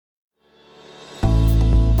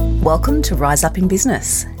Welcome to Rise Up in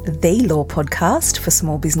Business, the law podcast for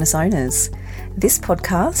small business owners. This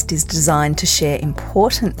podcast is designed to share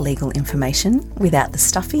important legal information without the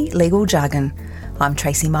stuffy legal jargon. I'm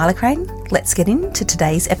Tracy Milacrane. Let's get into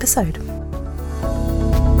today's episode.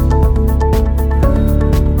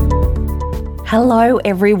 Hello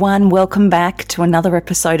everyone, welcome back to another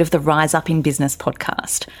episode of the Rise Up in Business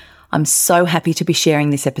podcast. I'm so happy to be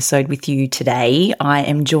sharing this episode with you today. I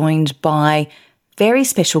am joined by very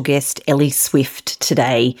special guest, Ellie Swift,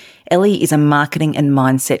 today. Ellie is a marketing and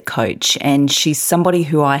mindset coach, and she's somebody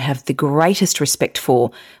who I have the greatest respect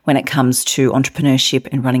for when it comes to entrepreneurship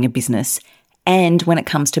and running a business, and when it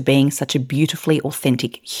comes to being such a beautifully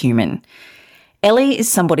authentic human. Ellie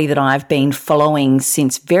is somebody that I've been following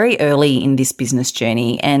since very early in this business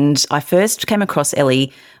journey, and I first came across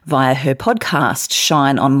Ellie via her podcast,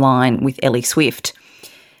 Shine Online with Ellie Swift.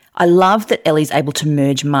 I love that Ellie's able to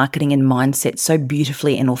merge marketing and mindset so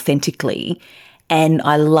beautifully and authentically, and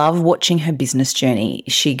I love watching her business journey.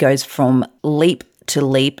 She goes from leap to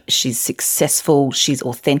leap. She's successful, she's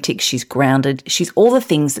authentic, she's grounded, she's all the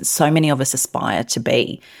things that so many of us aspire to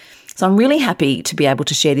be. So I'm really happy to be able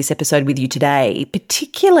to share this episode with you today,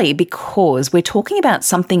 particularly because we're talking about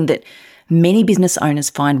something that many business owners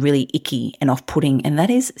find really icky and off-putting, and that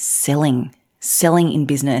is selling in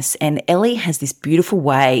business. And Ellie has this beautiful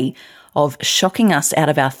way of shocking us out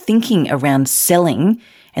of our thinking around selling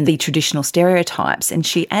and the traditional stereotypes. And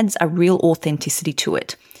she adds a real authenticity to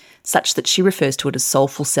it, such that she refers to it as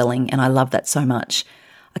soulful selling. And I love that so much.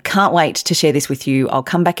 I can't wait to share this with you. I'll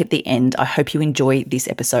come back at the end. I hope you enjoy this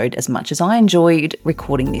episode as much as I enjoyed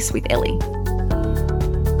recording this with Ellie.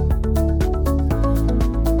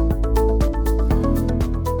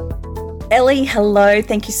 Ellie, hello.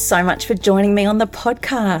 Thank you so much for joining me on the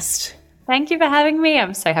podcast. Thank you for having me.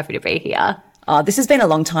 I'm so happy to be here. Oh, this has been a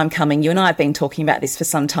long time coming. You and I have been talking about this for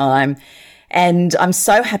some time, and I'm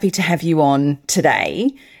so happy to have you on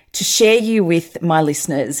today to share you with my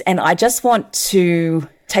listeners. And I just want to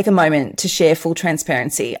take a moment to share full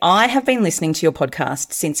transparency. I have been listening to your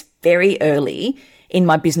podcast since very early in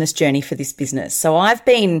my business journey for this business. So I've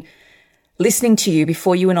been listening to you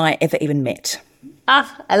before you and I ever even met.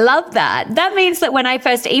 I love that. That means that when I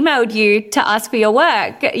first emailed you to ask for your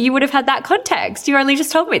work, you would have had that context. You only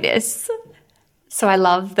just told me this. So I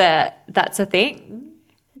love that that's a thing.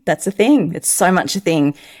 That's a thing. It's so much a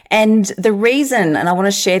thing. And the reason, and I want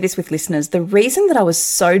to share this with listeners, the reason that I was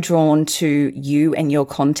so drawn to you and your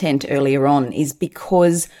content earlier on is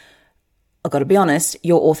because, I've got to be honest,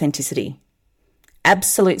 your authenticity.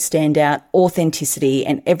 Absolute standout, authenticity,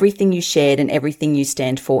 and everything you shared and everything you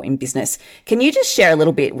stand for in business. Can you just share a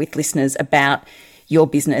little bit with listeners about your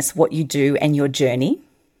business, what you do, and your journey?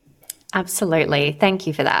 Absolutely. Thank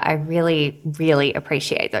you for that. I really, really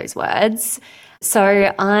appreciate those words. So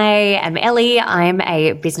I am Ellie. I'm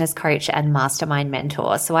a business coach and mastermind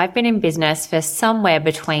mentor. So I've been in business for somewhere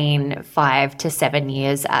between 5 to 7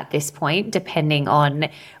 years at this point, depending on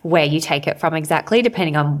where you take it from exactly,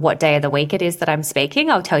 depending on what day of the week it is that I'm speaking.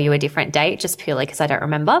 I'll tell you a different date just purely because I don't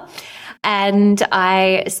remember. And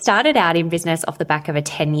I started out in business off the back of a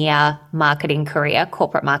 10-year marketing career,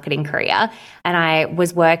 corporate marketing career, and I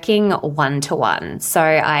was working one-to-one. So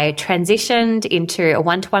I transitioned into a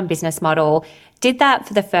one-to-one business model, did that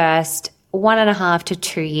for the first 1.5 to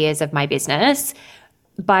 2 years of my business,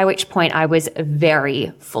 by which point I was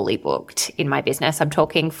very fully booked in my business. I'm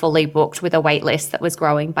talking fully booked with a wait list that was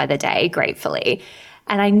growing by the day, gratefully.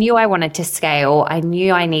 And I knew I wanted to scale. I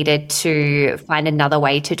knew I needed to find another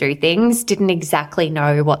way to do things. Didn't exactly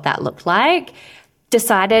know what that looked like.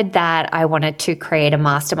 Decided that I wanted to create a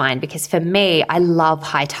mastermind because for me, I love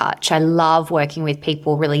high touch. I love working with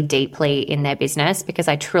people really deeply in their business because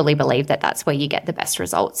I truly believe that that's where you get the best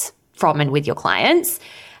results from and with your clients.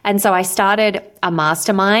 And so I started a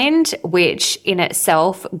mastermind, which in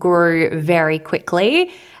itself grew very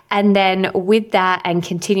quickly. And then with that and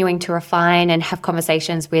continuing to refine and have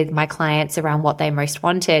conversations with my clients around what they most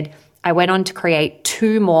wanted, I went on to create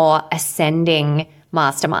 2 more ascending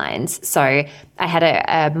masterminds. So I had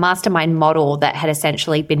a mastermind model that had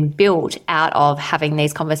essentially been built out of having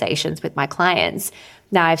these conversations with my clients.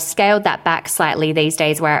 Now I've scaled that back slightly these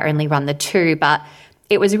days where I only run the 2, but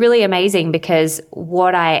it was really amazing because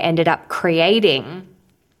what I ended up creating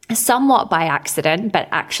somewhat by accident, but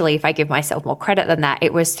actually if I give myself more credit than that,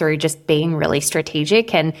 it was through just being really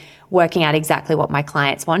strategic and working out exactly what my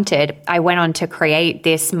clients wanted. I went on to create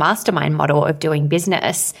this mastermind model of doing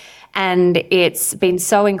business. And it's been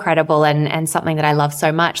so incredible and something that I love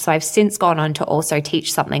so much. So I've since gone on to also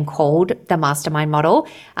teach something called the mastermind model.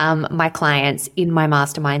 My clients in my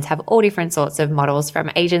masterminds have all different sorts of models, from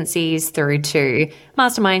agencies through to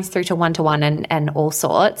masterminds through to one-to-one and all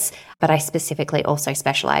sorts. But I specifically also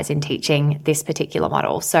specialize in teaching this particular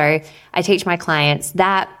model. So I teach my clients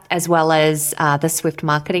that, as well as the Swift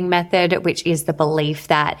marketing method, which is the belief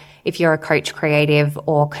that if you're a coach, creative,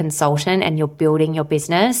 or consultant and you're building your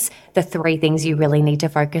business, the three things you really need to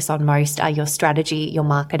focus on most are your strategy, your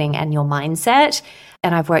marketing, and your mindset.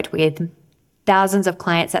 And I've worked with thousands of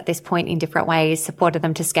clients at this point in different ways, supported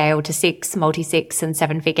them to scale to 6, multi-6 and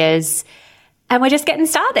 7 figures. And we're just getting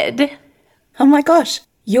started. Oh my gosh.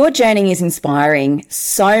 Your journey is inspiring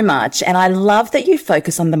so much, and I love that you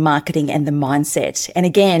focus on the marketing and the mindset. And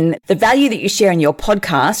again, the value that you share in your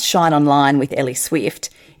podcast, Shine Online with Ellie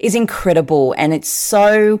Swift, is incredible, and it's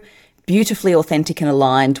so beautifully authentic and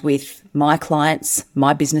aligned with my clients,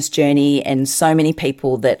 my business journey, and so many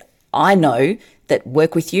people that I know that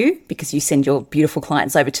work with you, because you send your beautiful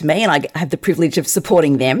clients over to me and I have the privilege of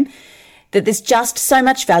supporting them, that there's just so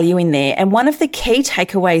much value in there. And one of the key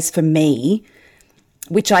takeaways for me,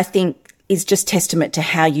 which I think is just testament to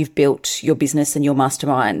how you've built your business and your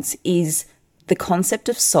masterminds, is the concept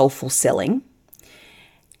of soulful selling.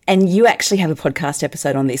 And you actually have a podcast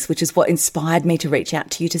episode on this, which is what inspired me to reach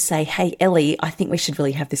out to you to say, hey, Ellie, I think we should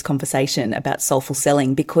really have this conversation about soulful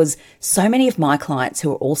selling, because so many of my clients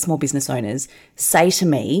who are all small business owners say to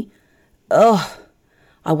me, oh,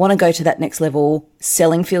 I want to go to that next level.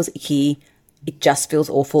 Selling feels icky. It just feels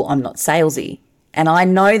awful. I'm not salesy. And I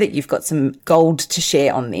know that you've got some gold to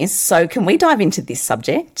share on this. So can we dive into this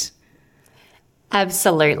subject?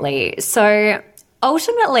 Absolutely. So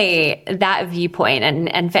ultimately, that viewpoint,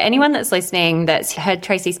 and for anyone that's listening that's heard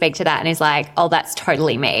Tracy speak to that and is like, oh, that's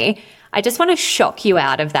totally me, I just want to shock you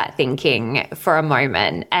out of that thinking for a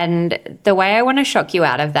moment. And the way I want to shock you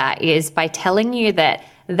out of that is by telling you that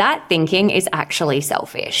that thinking is actually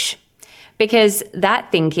selfish. Because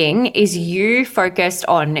that thinking is you focused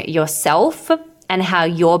on yourself and how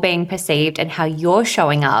you're being perceived and how you're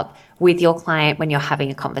showing up with your client when you're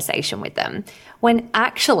having a conversation with them. When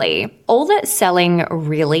actually, all that selling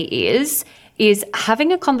really is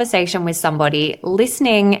having a conversation with somebody,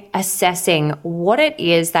 listening, assessing what it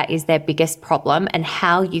is that is their biggest problem and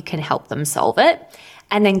how you can help them solve it,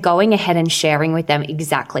 and then going ahead and sharing with them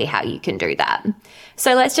exactly how you can do that.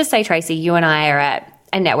 So let's just say, Tracy, you and I are at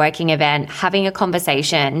a networking event having a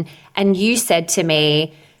conversation, and you said to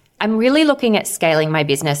me, I'm really looking at scaling my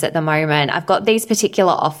business at the moment. I've got these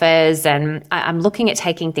particular offers and I'm looking at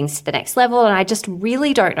taking things to the next level, and I just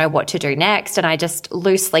really don't know what to do next. And I just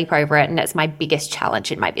lose sleep over it. And it's my biggest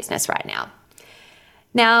challenge in my business right now.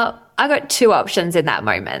 Now, I got two options in that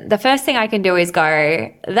moment. The first thing I can do is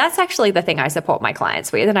go, that's actually the thing I support my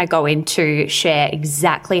clients with. And I go in to share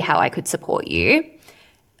exactly how I could support you.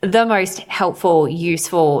 The most helpful,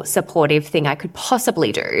 useful, supportive thing I could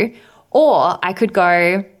possibly do. Or I could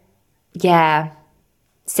go, yeah,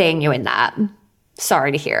 seeing you in that.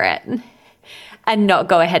 Sorry to hear it. And not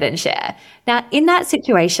go ahead and share. Now, in that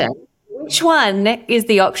situation, which one is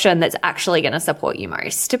the option that's actually going to support you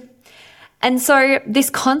most? And so this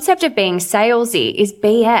concept of being salesy is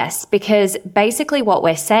BS, because basically what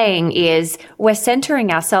we're saying is we're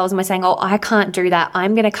centering ourselves and we're saying, oh, I can't do that.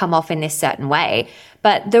 I'm going to come off in this certain way.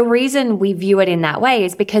 But the reason we view it in that way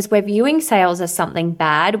is because we're viewing sales as something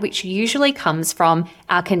bad, which usually comes from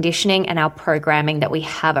our conditioning and our programming that we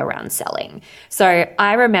have around selling. So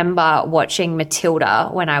I remember watching Matilda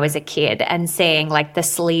when I was a kid and seeing like the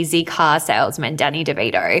sleazy car salesman, Danny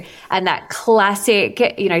DeVito, and that classic,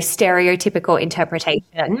 stereotypical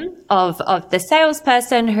interpretation of the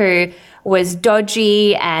salesperson who was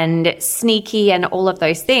dodgy and sneaky and all of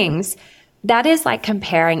those things. That is like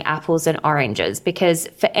comparing apples and oranges, because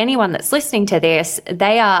for anyone that's listening to this,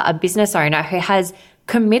 they are a business owner who has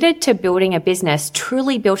committed to building a business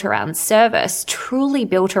truly built around service, truly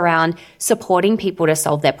built around supporting people to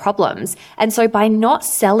solve their problems. And so by not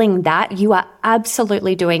selling that, you are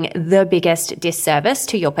absolutely doing the biggest disservice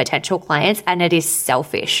to your potential clients, and it is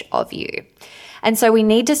selfish of you. And so we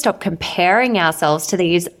need to stop comparing ourselves to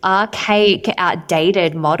these archaic,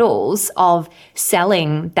 outdated models of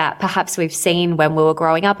selling that perhaps we've seen when we were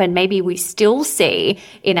growing up, and maybe we still see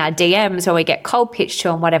in our DMs or we get cold pitched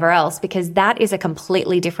to and whatever else, because that is a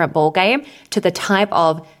completely different ballgame to the type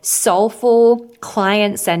of soulful,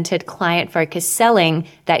 client-centered, client-focused selling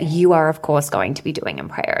that you are, of course, going to be doing and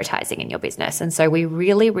prioritizing in your business. And so we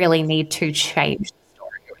really, really need to change the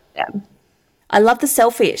story with them. I love the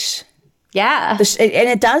selfish. Yeah. And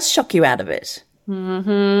it does shock you out of it.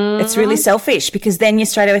 It's really selfish, because then you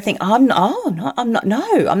straight away think, I'm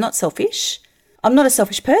not selfish. I'm not a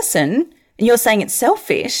selfish person. And you're saying it's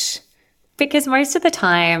selfish. Because most of the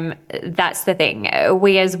time, that's the thing.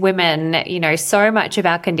 We as women, so much of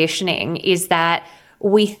our conditioning is that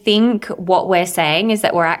we think what we're saying is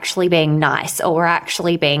that we're actually being nice, or we're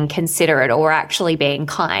actually being considerate, or we're actually being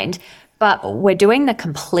kind. But we're doing the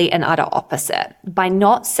complete and utter opposite. By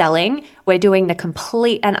not selling, we're doing the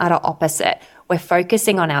complete and utter opposite. We're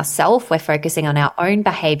focusing on ourselves. We're focusing on our own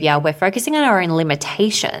behavior. We're focusing on our own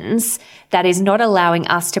limitations. That is not allowing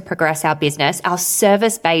us to progress our business, our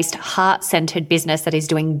service-based, heart-centered business that is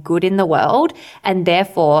doing good in the world. And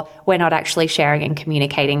therefore, we're not actually sharing and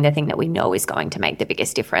communicating the thing that we know is going to make the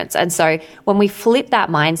biggest difference. And so when we flip that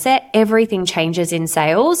mindset, everything changes in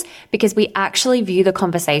sales, because we actually view the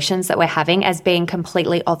conversations that we're having as being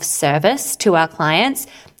completely of service to our clients,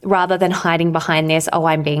 rather than hiding behind this, oh,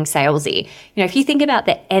 I'm being salesy. If you think about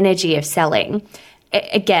the energy of selling,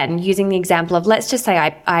 again, using the example of, let's just say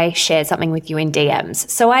I shared something with you in DMs.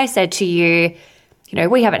 So I said to you,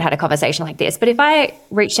 we haven't had a conversation like this, but if I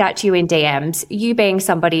reached out to you in DMs, you being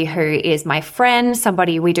somebody who is my friend,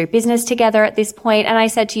 somebody we do business together at this point, and I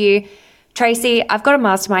said to you, Tracy, I've got a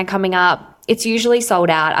mastermind coming up. It's usually sold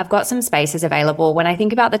out. I've got some spaces available. When I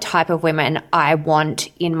think about the type of women I want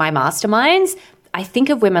in my masterminds, I think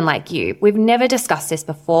of women like you. We've never discussed this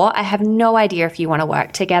before. I have no idea if you want to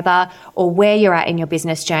work together or where you're at in your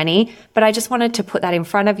business journey, but I just wanted to put that in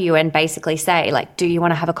front of you and basically say, do you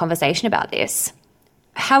want to have a conversation about this?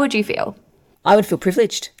 How would you feel? I would feel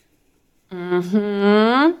privileged.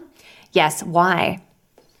 Yes. Why?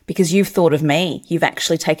 Because you've thought of me. You've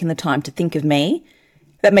actually taken the time to think of me.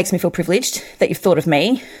 That makes me feel privileged that you've thought of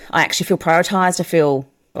me. I actually feel prioritised. I feel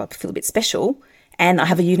a bit special, and I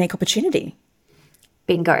have a unique opportunity.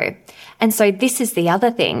 Bingo. And so this is the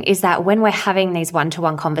other thing, is that when we're having these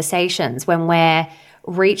one-to-one conversations, when we're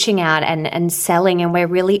reaching out and selling, and we're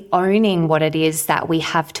really owning what it is that we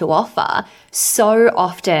have to offer, so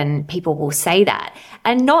often people will say that.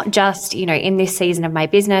 And not just, in this season of my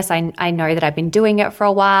business, I know that I've been doing it for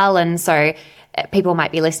a while. And so people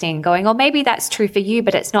might be listening and going, oh, maybe that's true for you,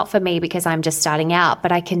 but it's not for me because I'm just starting out.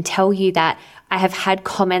 But I can tell you that I have had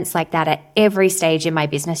comments like that at every stage in my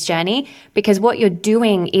business journey, because what you're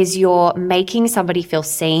doing is you're making somebody feel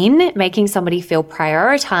seen, making somebody feel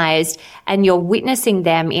prioritized, and you're witnessing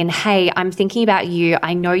them in, hey, I'm thinking about you.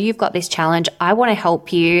 I know you've got this challenge. I want to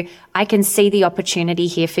help you. I can see the opportunity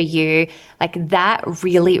here for you. That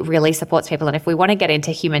really, really supports people. And if we want to get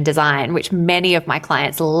into human design, which many of my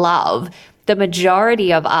clients love, the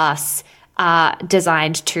majority of us are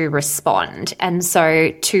designed to respond. And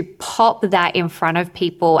so to pop that in front of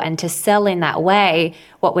people and to sell in that way,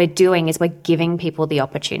 what we're doing is we're giving people the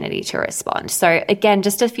opportunity to respond. So again,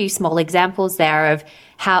 just a few small examples there of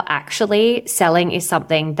how actually selling is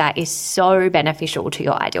something that is so beneficial to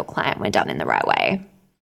your ideal client when done in the right way.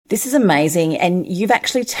 This is amazing. And you've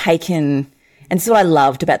actually taken, and this is what I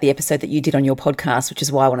loved about the episode that you did on your podcast, which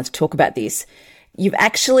is why I wanted to talk about this. You've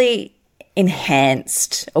actually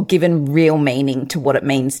enhanced or given real meaning to what it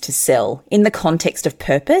means to sell in the context of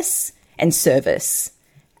purpose and service,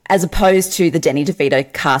 as opposed to the Danny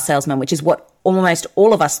DeVito car salesman, which is what almost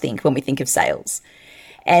all of us think when we think of sales.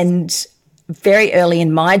 And very early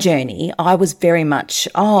in my journey, I was very much,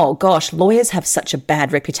 oh gosh, lawyers have such a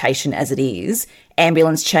bad reputation as it is.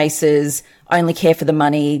 Ambulance chasers, only care for the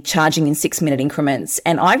money, charging in 6-minute increments.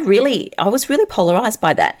 And I was really polarized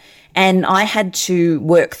by that. And I had to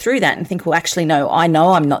work through that and think, well, actually, no, I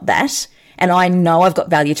know I'm not that. And I know I've got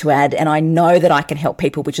value to add, and I know that I can help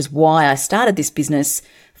people, which is why I started this business,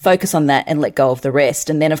 focus on that and let go of the rest.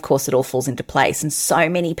 And then, of course, it all falls into place. And so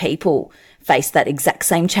many people face that exact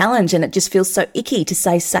same challenge, and it just feels so icky to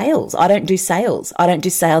say sales. I don't do sales. I don't do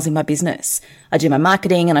sales in my business. I do my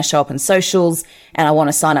marketing and I show up on socials, and I want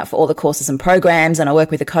to sign up for all the courses and programs, and I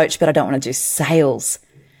work with a coach, but I don't want to do sales.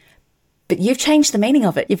 But you've changed the meaning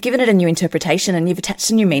of it. You've given it a new interpretation and you've attached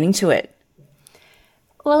a new meaning to it.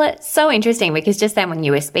 Well, it's so interesting, because just then when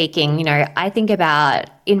you were speaking, I think about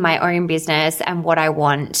in my own business and what I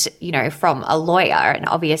want, from a lawyer. And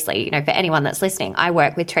obviously, for anyone that's listening, I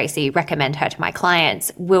work with Tracy, recommend her to my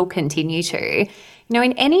clients, will continue to.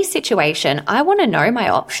 In any situation, I want to know my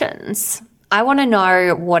options. I want to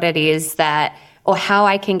know what it is that, or how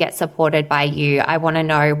I can get supported by you. I want to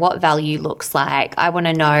know what value looks like. I want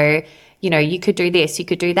to know, you could do this, you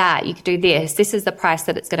could do that, you could do this. This is the price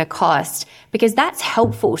that it's going to cost, because that's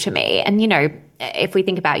helpful to me. And, if we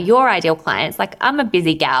think about your ideal clients, like I'm a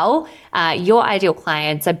busy gal, your ideal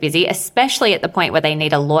clients are busy, especially at the point where they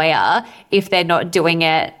need a lawyer. If they're not doing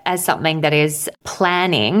it as something that is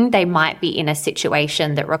planning, they might be in a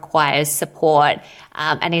situation that requires support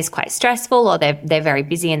and is quite stressful, or they're very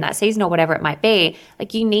busy in that season or whatever it might be.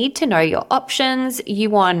 Like, you need to know your options. You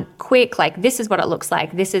want quick, like, this is what it looks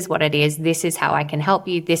like. This is what it is. This is how I can help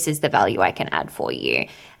you. This is the value I can add for you.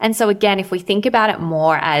 And so again, if we think about it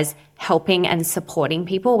more as helping and supporting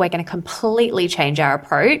people, we're going to completely change our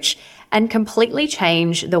approach and completely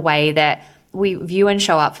change the way that we view and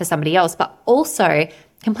show up for somebody else, but also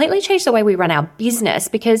completely change the way we run our business,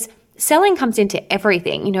 because selling comes into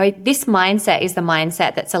everything. You know, this mindset is the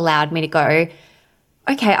mindset that's allowed me to go,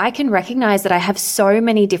 okay, I can recognize that I have so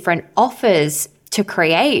many different offers to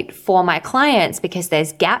create for my clients because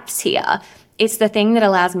there's gaps here. It's the thing that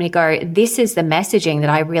allows me to go, this is the messaging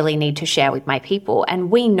that I really need to share with my people.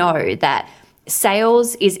 And we know that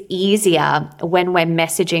sales is easier when we're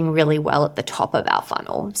messaging really well at the top of our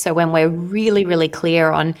funnel. So when we're really, really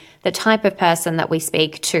clear on the type of person that we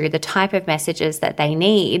speak to, the type of messages that they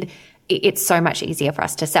need, it's so much easier for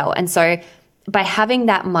us to sell. And so by having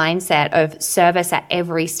that mindset of service at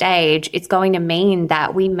every stage, it's going to mean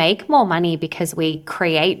that we make more money because we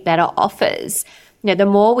create better offers. You know, the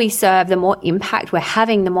more we serve, the more impact we're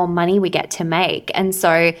having, the more money we get to make. And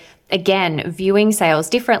so again, viewing sales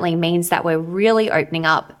differently means that we're really opening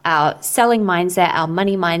up our selling mindset, our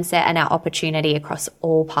money mindset, and our opportunity across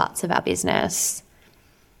all parts of our business.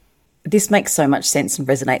 This makes so much sense and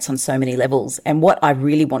resonates on so many levels. And what I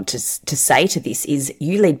really want to say to this is,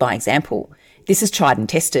 you lead by example. This is tried and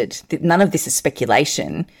tested. None of this is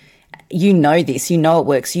speculation. You know this, you know it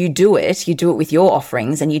works. You do it with your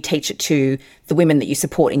offerings, and you teach it to the women that you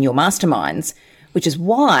support in your masterminds, which is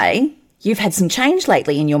why you've had some change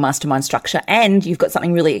lately in your mastermind structure, and you've got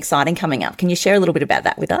something really exciting coming up. Can you share a little bit about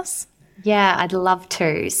that with us? Yeah, I'd love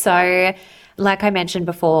to. So like I mentioned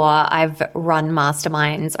before, I've run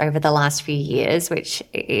masterminds over the last few years, which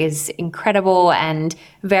is incredible and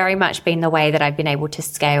very much been the way that I've been able to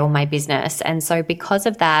scale my business. And so because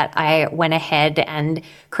of that, I went ahead and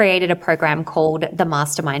created a program called the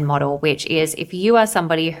Mastermind Model, which is if you are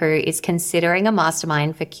somebody who is considering a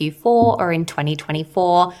mastermind for Q4 or in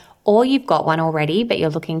 2024, or you've got one already, but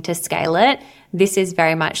you're looking to scale it, this is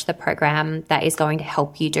very much the program that is going to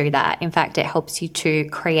help you do that. In fact, it helps you to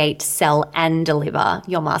create, sell, and deliver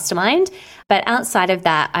your mastermind. But outside of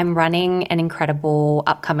that, I'm running an incredible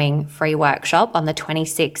upcoming free workshop on the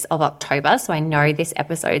 26th of October. So I know this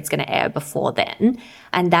episode's going to air before then.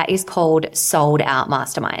 And that is called Sold Out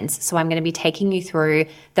Masterminds. So I'm going to be taking you through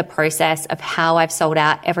the process of how I've sold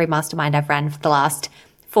out every mastermind I've ran for the last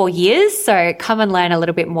 4 years. So come and learn a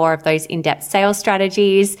little bit more of those in-depth sales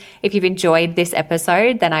strategies. If you've enjoyed this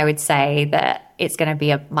episode, then I would say that it's going to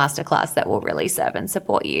be a masterclass that will really serve and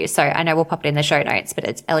support you. So I know we'll pop it in the show notes, but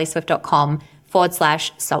it's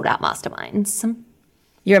ellieswift.com/sold-out-masterminds.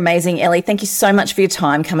 You're amazing, Ellie. Thank you so much for your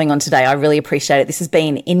time coming on today. I really appreciate it. This has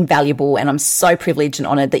been invaluable, and I'm so privileged and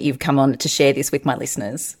honoured that you've come on to share this with my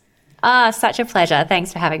listeners. Such a pleasure.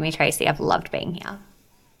 Thanks for having me, Tracy. I've loved being here.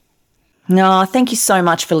 No, thank you so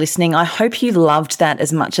much for listening. I hope you loved that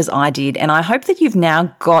as much as I did. And I hope that you've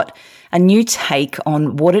now got a new take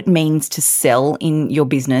on what it means to sell in your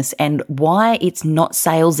business and why it's not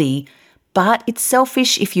salesy, but it's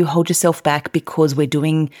selfish if you hold yourself back, because we're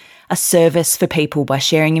doing a service for people by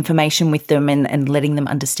sharing information with them and letting them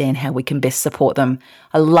understand how we can best support them.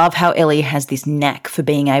 I love how Ellie has this knack for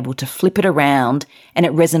being able to flip it around, and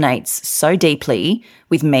it resonates so deeply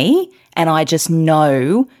with me. And I just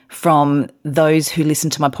know from those who listen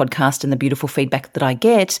to my podcast and the beautiful feedback that I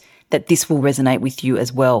get that this will resonate with you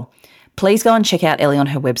as well. Please go and check out Ellie on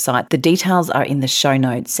her website. The details are in the show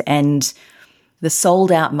notes, and the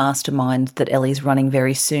Sold Out Mastermind that Ellie's running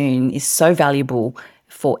very soon is so valuable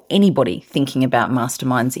for anybody thinking about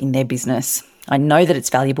masterminds in their business. I know that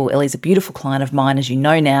it's valuable. Ellie's a beautiful client of mine, as you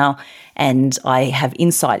know now, and I have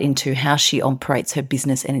insight into how she operates her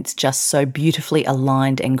business, and it's just so beautifully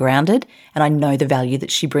aligned and grounded, and I know the value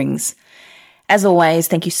that she brings. As always,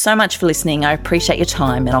 thank you so much for listening. I appreciate your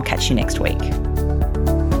time, and I'll catch you next week.